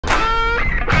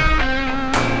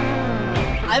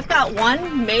I've got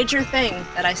one major thing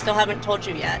that I still haven't told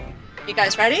you yet. You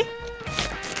guys ready?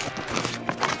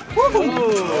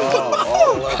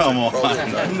 Oh, come on.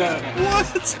 No.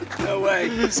 What? No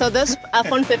way. So this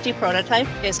F-150 prototype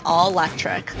is all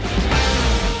electric.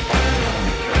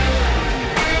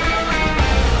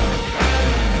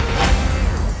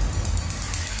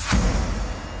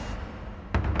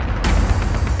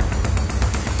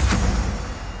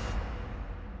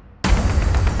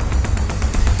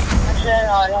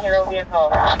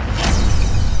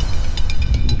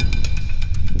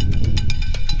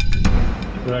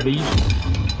 Ready?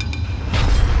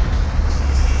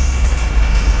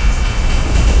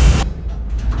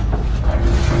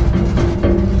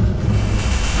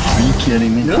 Are you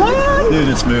kidding me? What? Dude,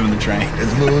 it's moving the train.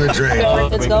 It's moving the train.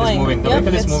 It's going. It's moving. The Yep,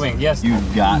 vehicle is moving. Yes.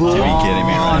 You've got to be kidding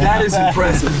me right now. That is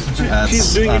impressive. That's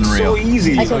She's doing unreal. it so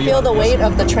easy. I can feel the weight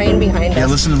of the train behind Yeah,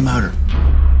 us. listen to the motor.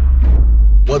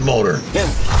 What motor? Yeah.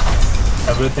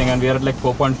 Everything, and we are at like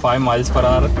 4.5 miles per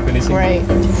hour finishing. Great.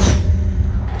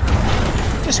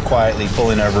 Just quietly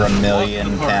pulling over 1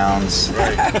 million pounds.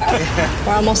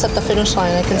 We're almost at the finish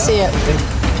line. I can see it.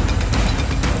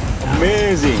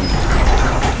 Amazing.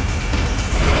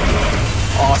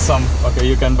 Awesome. Okay,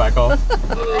 you can back off.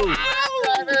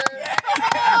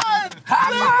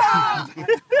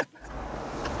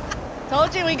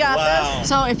 Told you we got this.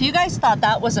 So if you guys thought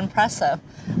that was impressive,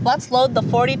 let's load the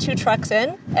 42 trucks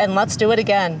in and let's do it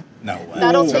again. No way.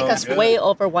 That'll take us way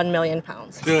over 1 million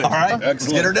pounds. Good. All right, let's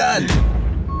get her done.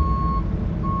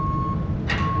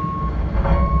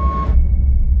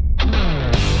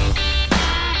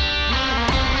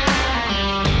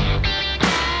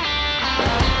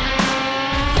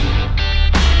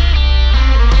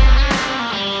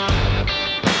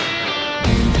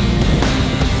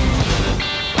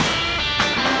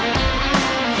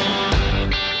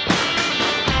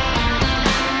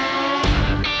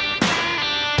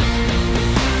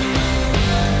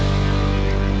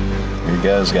 Here it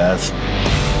goes, guys.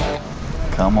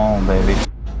 Come on, baby.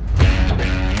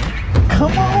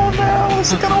 Come on now,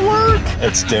 is it gonna work?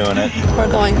 It's doing it.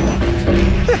 We're going.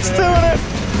 It's doing it.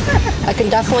 I can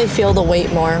definitely feel the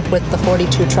weight more with the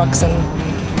 42 trucks in.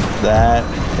 That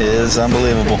is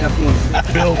unbelievable.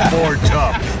 Built more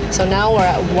tough. So now we're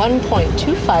at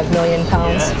 1.25 million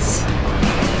pounds. Yes.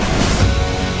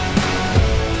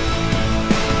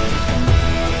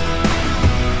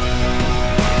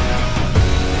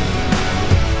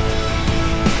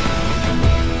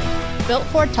 Built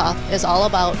Ford Tough is all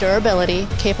about durability,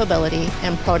 capability,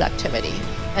 and productivity.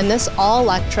 And this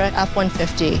all-electric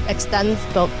F-150 extends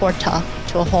Built Ford Tough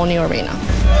to a whole new arena.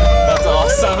 That's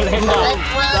awesome, Linda.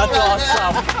 That's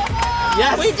awesome.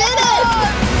 Yes. We did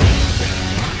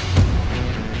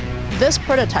it! This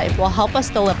prototype will help us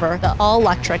deliver the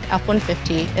all-electric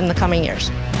F-150 in the coming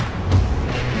years.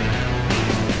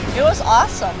 It was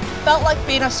awesome. Felt like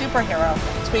being a superhero.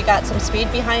 We got some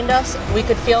speed behind us. We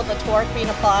could feel the torque being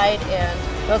applied, and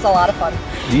it was a lot of fun.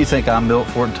 Do you think I'm built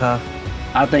Ford tough?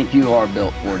 I think you are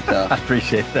built for it, tough. I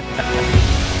appreciate that.